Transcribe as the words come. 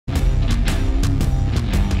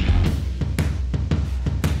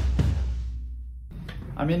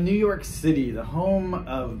I'm in New York City, the home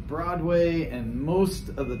of Broadway and most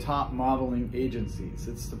of the top modeling agencies.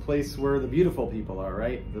 It's the place where the beautiful people are,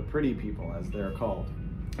 right? The pretty people, as they're called.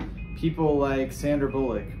 People like Sandra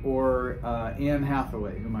Bullock or Anne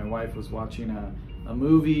Hathaway, who my wife was watching a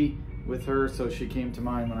movie with her, so she came to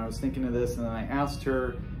mind when I was thinking of this, and then I asked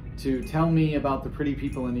her to tell me about the pretty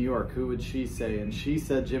people in New York. Who would she say? And she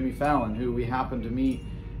said Jimmy Fallon, who we happened to meet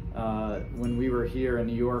when we were here in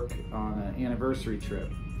New York on an anniversary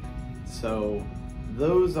trip. So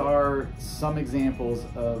those are some examples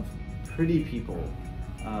of pretty people,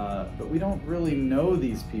 but we don't really know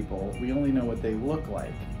these people. We only know what they look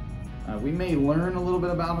like. We may learn a little bit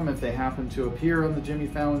about them if they happen to appear on the Jimmy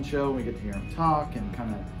Fallon show. We get to hear them talk and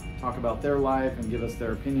kind of talk about their life and give us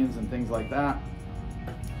their opinions and things like that.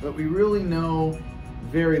 But we really know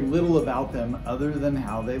very little about them other than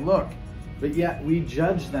how they look. But yet we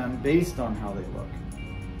judge them based on how they look.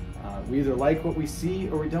 We either like what we see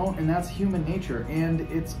or we don't, and that's human nature, and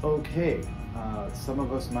it's okay. Some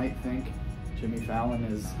of us might think Jimmy Fallon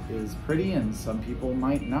is pretty, and some people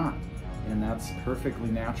might not, and that's perfectly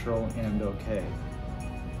natural and okay.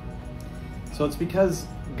 So it's because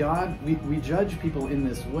we judge people in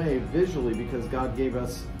this way visually because God gave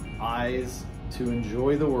us eyes to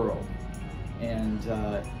enjoy the world,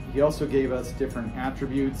 and He also gave us different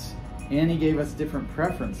attributes, and He gave us different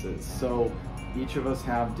preferences. So each of us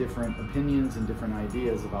have different opinions and different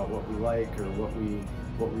ideas about what we like or what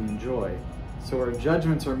we enjoy. So our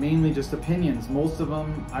judgments are mainly just opinions. Most of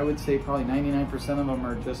them, I would say probably 99% of them,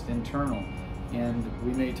 are just internal. And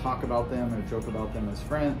we may talk about them or joke about them as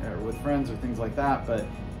with friends or things like that, but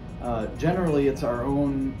generally it's our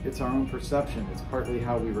own perception. It's partly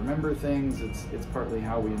how we remember things, it's partly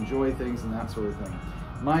how we enjoy things and that sort of thing.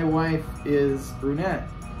 My wife is brunette,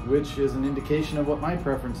 which is an indication of what my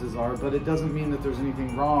preferences are, but it doesn't mean that there's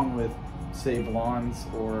anything wrong with, say, blondes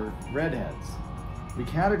or redheads. We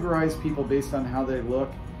categorize people based on how they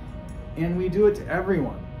look, and we do it to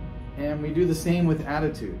everyone. And we do the same with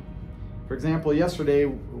attitude. For example, yesterday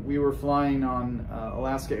we were flying on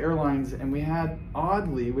Alaska Airlines, and we had,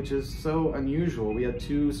 oddly, which is so unusual, we had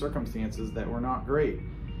two circumstances that were not great.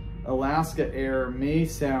 Alaska Air may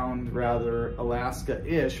sound rather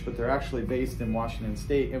Alaska-ish, but they're actually based in Washington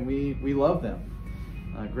State, and we love them.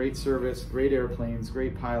 Great service, great airplanes,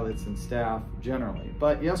 great pilots and staff generally.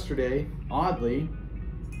 But yesterday, oddly,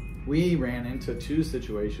 we ran into two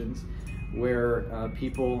situations where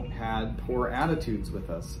people had poor attitudes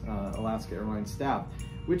with us, Alaska Airlines staff,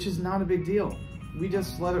 which is not a big deal. We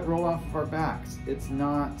just let it roll off of our backs. It's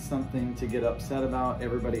not something to get upset about.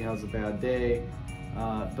 Everybody has a bad day.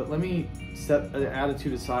 But let me set the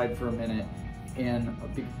attitude aside for a minute, and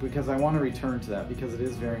because I want to return to that, because it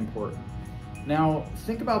is very important. Now,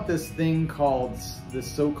 think about this thing called, this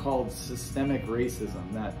so-called systemic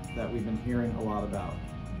racism that we've been hearing a lot about.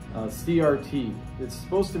 CRT. It's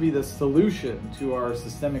supposed to be the solution to our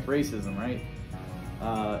systemic racism, right?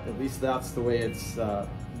 At least that's the way it's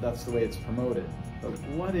promoted. But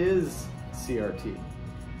what is CRT?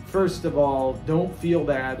 First of all, don't feel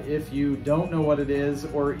bad if you don't know what it is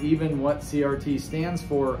or even what CRT stands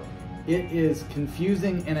for. It is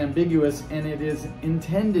confusing and ambiguous, and it is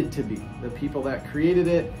intended to be. The people that created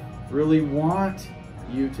it really want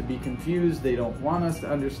you to be confused. They don't want us to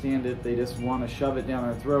understand it. They just want to shove it down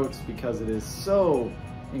our throats because it is so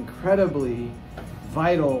incredibly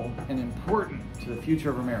vital and important to the future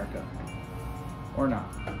of America. Or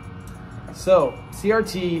not. So,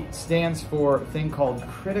 CRT stands for a thing called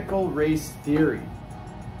critical race theory.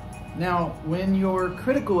 Now, when you're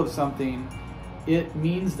critical of something, it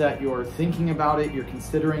means that you're thinking about it, you're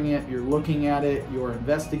considering it, you're looking at it, you're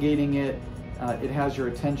investigating it, it has your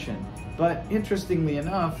attention. But interestingly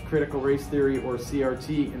enough, critical race theory, or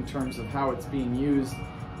CRT, in terms of how it's being used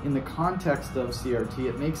in the context of CRT,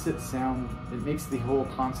 it makes the whole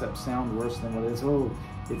concept sound worse than what it is. Oh,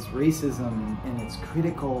 it's racism and it's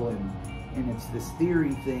critical and it's this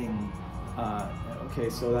theory thing. Okay,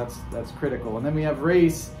 so that's critical. And then we have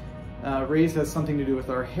race. Race has something to do with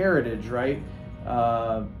our heritage, right?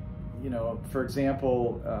 You know, for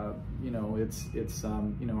example, you know, it's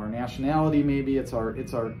you know, our nationality, maybe it's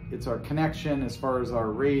our connection as far as our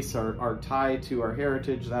race, our tie to our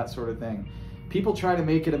heritage, that sort of thing. People try to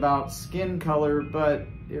make it about skin color, but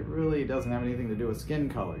it really doesn't have anything to do with skin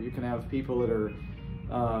color. You can have people that are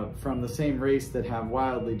from the same race that have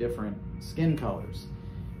wildly different skin colors.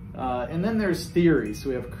 And then there's theory. So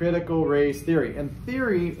we have critical race theory. And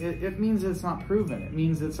theory, it means it's not proven. It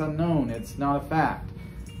means it's unknown. It's not a fact.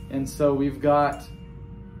 And so we've got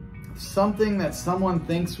something that someone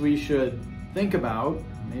thinks we should think about,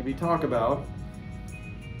 maybe talk about,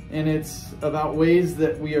 and it's about ways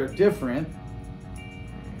that we are different,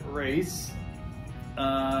 race,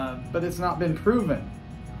 but it's not been proven.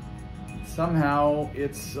 Somehow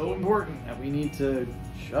it's so important that we need to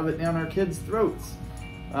shove it down our kids' throats.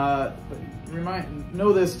 But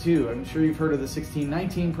know this too, I'm sure you've heard of the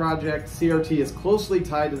 1619 Project. CRT is closely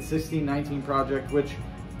tied to the 1619 Project, which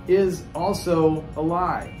is also a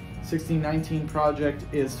lie. 1619 Project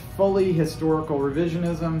is fully historical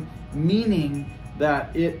revisionism, meaning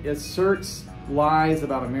that it asserts lies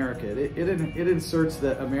about America. It asserts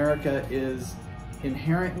that America is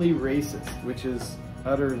inherently racist, which is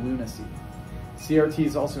utter lunacy. CRT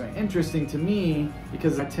is also interesting to me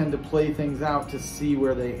because I tend to play things out to see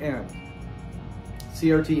where they end.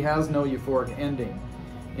 CRT has no euphoric ending.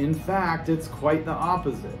 In fact, it's quite the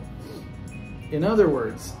opposite. In other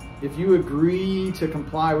words, if you agree to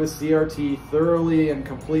comply with CRT thoroughly and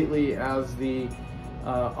completely as the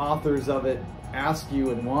authors of it ask you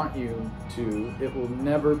and want you to, it will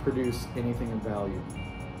never produce anything of value.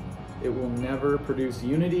 It will never produce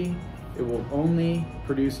unity. It will only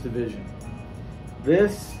produce division.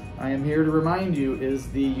 This, I am here to remind you, is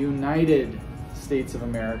the United States of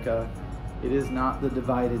America. It is not the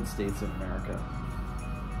divided States of America.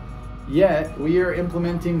 Yet, we are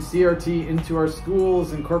implementing CRT into our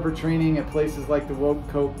schools and corporate training at places like the Woke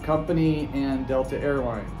Coke Company and Delta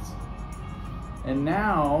Airlines. And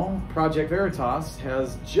now, Project Veritas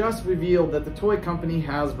has just revealed that the toy company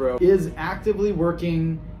Hasbro is actively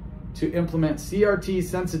working to implement CRT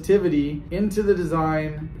sensitivity into the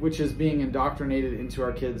design, which is being indoctrinated into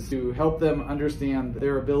our kids to help them understand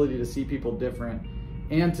their ability to see people different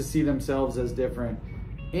and to see themselves as different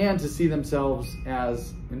and to see themselves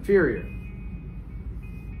as inferior.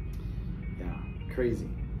 Yeah, crazy.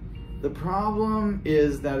 The problem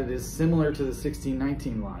is that it is similar to the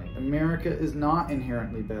 1619 lie. America is not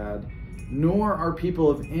inherently bad, nor are people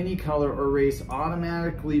of any color or race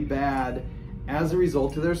automatically bad as a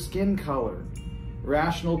result of their skin color.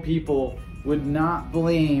 Rational people would not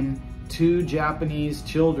blame two Japanese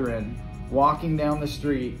children walking down the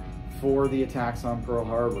street for the attacks on Pearl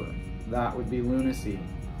Harbor. That would be lunacy,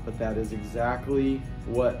 but that is exactly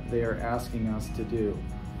what they are asking us to do.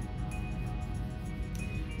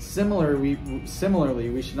 Similarly,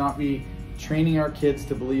 we should not be training our kids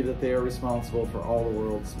to believe that they are responsible for all the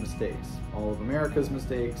world's mistakes. All of America's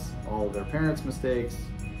mistakes, all of their parents' mistakes,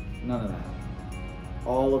 none of that.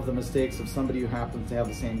 All of the mistakes of somebody who happens to have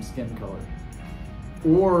the same skin color.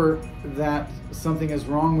 Or that something is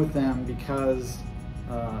wrong with them because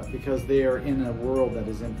they are in a world that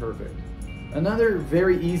is imperfect. Another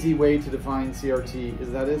very easy way to define CRT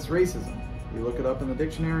is that it's racism. You look it up in the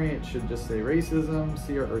dictionary, it should just say racism,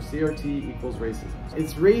 or CRT equals racism.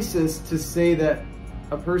 It's racist to say that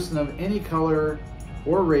a person of any color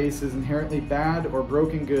or race is inherently bad or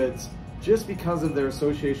broken goods just because of their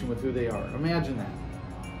association with who they are. Imagine that.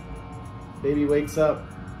 Baby wakes up,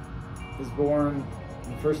 is born,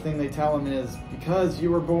 and the first thing they tell him is, because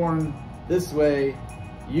you were born this way,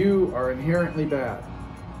 you are inherently bad.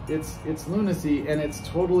 It's lunacy, and it's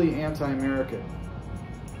totally anti-American.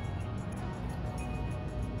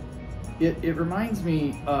 It reminds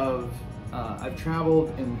me of, I've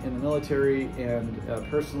traveled in the military, and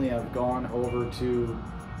personally I've gone over to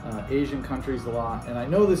Asian countries a lot, and I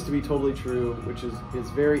know this to be totally true, which is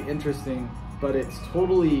very interesting, but it's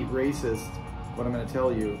totally racist, what I'm going to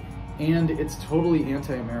tell you, and it's totally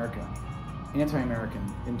anti-American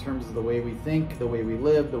in terms of the way we think, the way we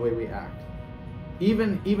live, the way we act.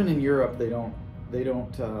 Even in Europe, they don't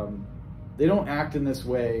act in this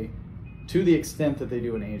way to the extent that they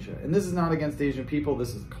do in Asia. And this is not against Asian people.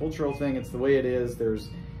 This is a cultural thing. It's the way it is. There's,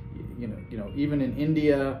 you know, even in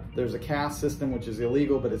India, there's a caste system which is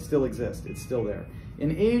illegal, but it still exists. It's still there.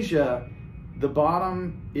 In Asia, the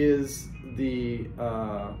bottom is the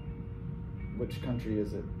which country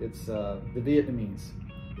is it? It's the Vietnamese.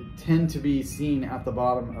 They tend to be seen at the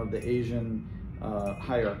bottom of the Asian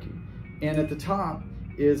hierarchy. And at the top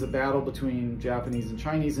is a battle between Japanese and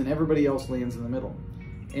Chinese, and everybody else lands in the middle.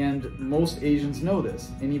 And most Asians know this.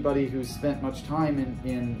 Anybody who's spent much time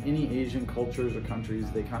in any Asian cultures or countries,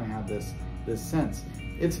 they kind of have this sense.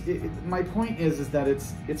 My point is that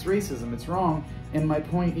it's racism, it's wrong, and my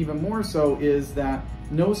point even more so is that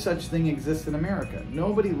no such thing exists in America.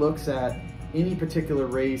 Nobody looks at any particular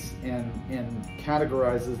race and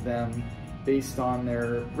categorizes them based on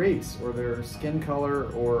their race or their skin color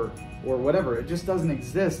or whatever. It just doesn't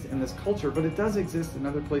exist in this culture, but it does exist in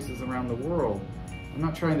other places around the world. I'm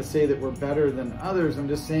not trying to say that we're better than others, I'm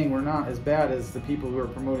just saying we're not as bad as the people who are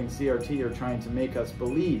promoting CRT are trying to make us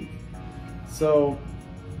believe. So,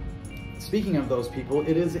 speaking of those people,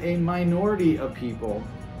 it is a minority of people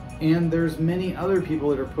And there's many other people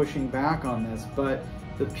that are pushing back on this, but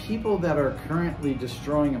the people that are currently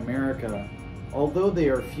destroying America, although they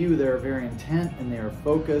are few, they are very intent and they are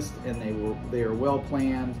focused and they are well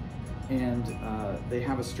planned, and they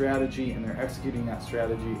have a strategy and they're executing that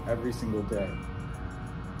strategy every single day.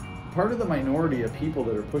 Part of the minority of people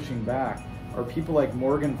that are pushing back are people like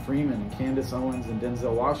Morgan Freeman and Candace Owens and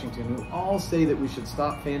Denzel Washington, who all say that we should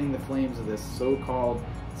stop fanning the flames of this so-called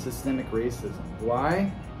systemic racism.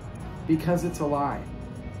 Why? Because it's a lie.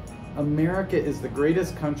 America is the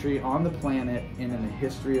greatest country on the planet and in the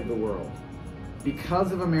history of the world.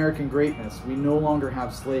 Because of American greatness, we no longer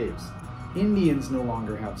have slaves. Indians no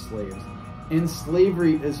longer have slaves. And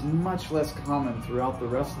slavery is much less common throughout the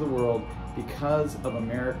rest of the world because of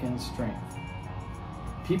American strength.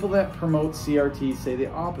 People that promote CRT say the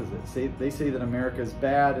opposite. They say that America is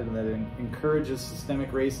bad and that it encourages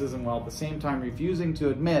systemic racism, while at the same time refusing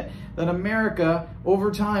to admit that America, over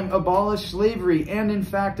time, abolished slavery. And in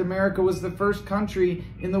fact, America was the first country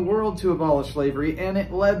in the world to abolish slavery, and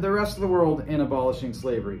it led the rest of the world in abolishing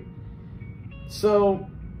slavery. So,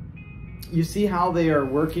 you see how they are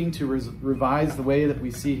working to revise the way that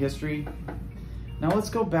we see history? Now let's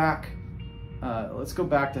go back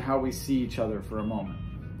to how we see each other for a moment.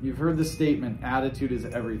 You've heard the statement, attitude is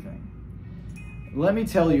everything. Let me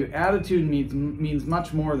tell you, attitude means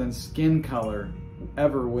much more than skin color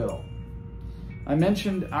ever will. I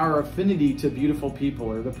mentioned our affinity to beautiful people,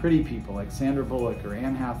 or the pretty people like Sandra Bullock or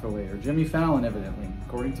Anne Hathaway or Jimmy Fallon, evidently,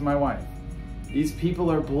 according to my wife. These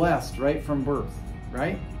people are blessed right from birth,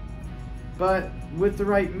 right? But with the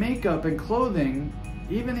right makeup and clothing,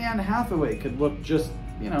 even Anne Hathaway could look just,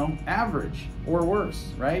 average or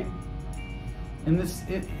worse, right? And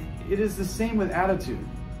it is the same with attitude.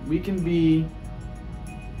 We can be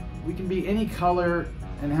any color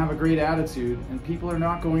and have a great attitude, and people are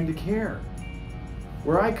not going to care.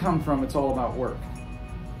 Where I come from, it's all about work.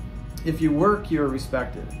 If you work, you're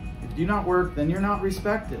respected. If you do not work, then you're not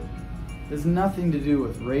respected. It has nothing to do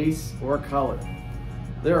with race or color.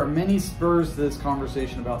 There are many spurs to this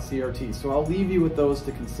conversation about CRT, so I'll leave you with those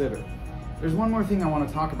to consider. There's one more thing I want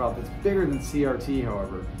to talk about that's bigger than CRT,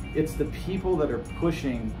 however. It's the people that are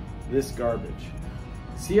pushing this garbage.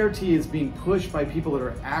 CRT is being pushed by people that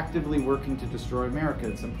are actively working to destroy America.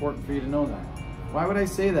 It's important for you to know that. Why would I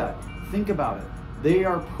say that? Think about it. They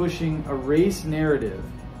are pushing a race narrative,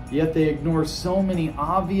 yet they ignore so many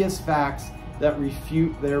obvious facts that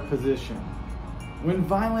refute their position. When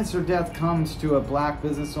violence or death comes to a black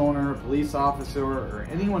business owner, a police officer, or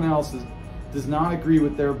anyone else does not agree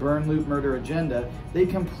with their burn, loot, murder agenda, they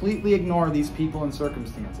completely ignore these people and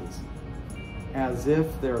circumstances, as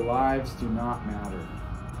if their lives do not matter.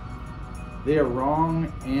 They are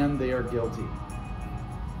wrong and they are guilty.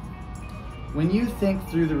 When you think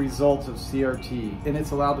through the results of CRT, and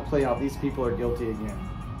it's allowed to play out, these people are guilty again.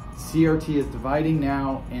 CRT is dividing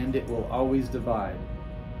now, and it will always divide.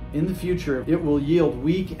 In the future, it will yield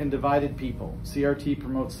weak and divided people. CRT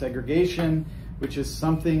promotes segregation, which is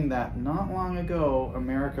something that not long ago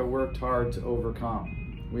America worked hard to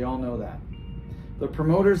overcome. We all know that. The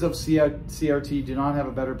promoters of CRT do not have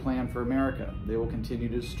a better plan for America. They will continue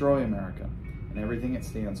to destroy America and everything it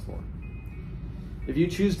stands for. If you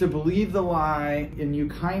choose to believe the lie and you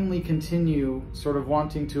kindly continue sort of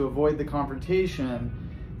wanting to avoid the confrontation,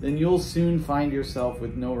 then you'll soon find yourself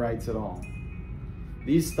with no rights at all.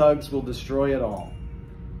 These thugs will destroy it all.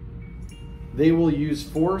 They will use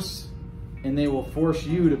force, and they will force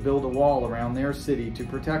you to build a wall around their city to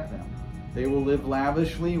protect them. They will live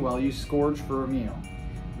lavishly while you scourge for a meal.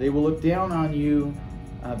 They will look down on you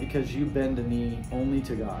because you bend a knee only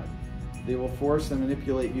to God. They will force and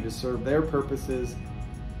manipulate you to serve their purposes.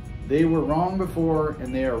 They were wrong before,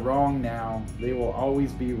 and they are wrong now. They will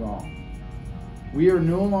always be wrong. We are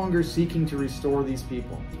no longer seeking to restore these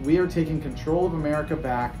people. We are taking control of America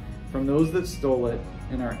back from those that stole it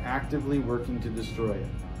and are actively working to destroy it.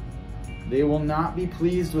 They will not be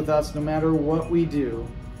pleased with us no matter what we do.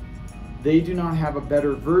 They do not have a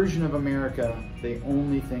better version of America. They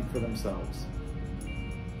only think for themselves.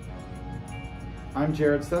 I'm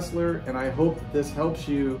Jerrod Sessler, and I hope that this helps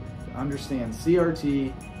you to understand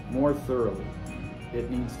CRT more thoroughly.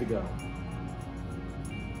 It needs to go.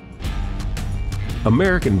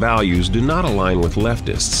 American values do not align with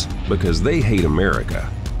leftists because they hate America.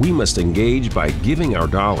 We must engage by giving our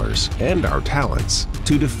dollars and our talents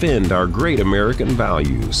to defend our great American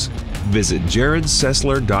values. Visit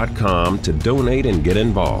JerrodSessler.com to donate and get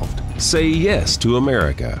involved. Say yes to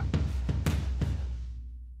America.